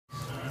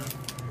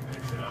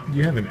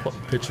You haven't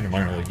pitched in a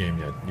minor league game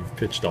yet. You've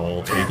pitched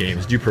all 3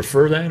 games. Do you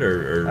prefer that,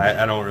 or?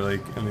 I don't really.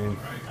 I mean,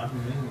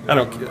 I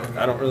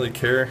don't really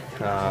care.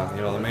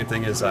 The main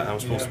thing is I'm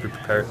supposed to be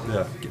prepared.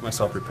 Get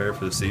myself prepared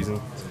for the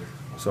season.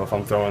 So if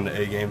I'm throwing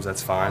the A games,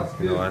 that's fine.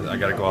 I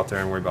got to go out there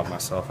and worry about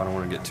myself. I don't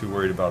want to get too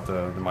worried about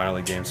the minor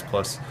league games.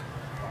 Plus,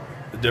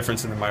 the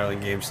difference in the minor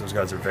league games, those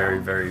guys are very,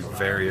 very,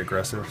 very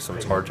aggressive. So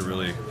it's hard to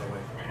really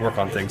work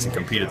on things and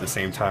compete at the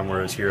same time.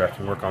 Whereas here, I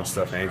can work on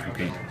stuff and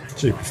compete.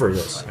 So you prefer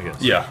this, I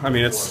guess? Yeah, I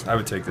mean, I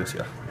would take this.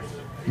 Yeah.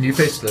 And you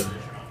faced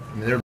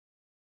they're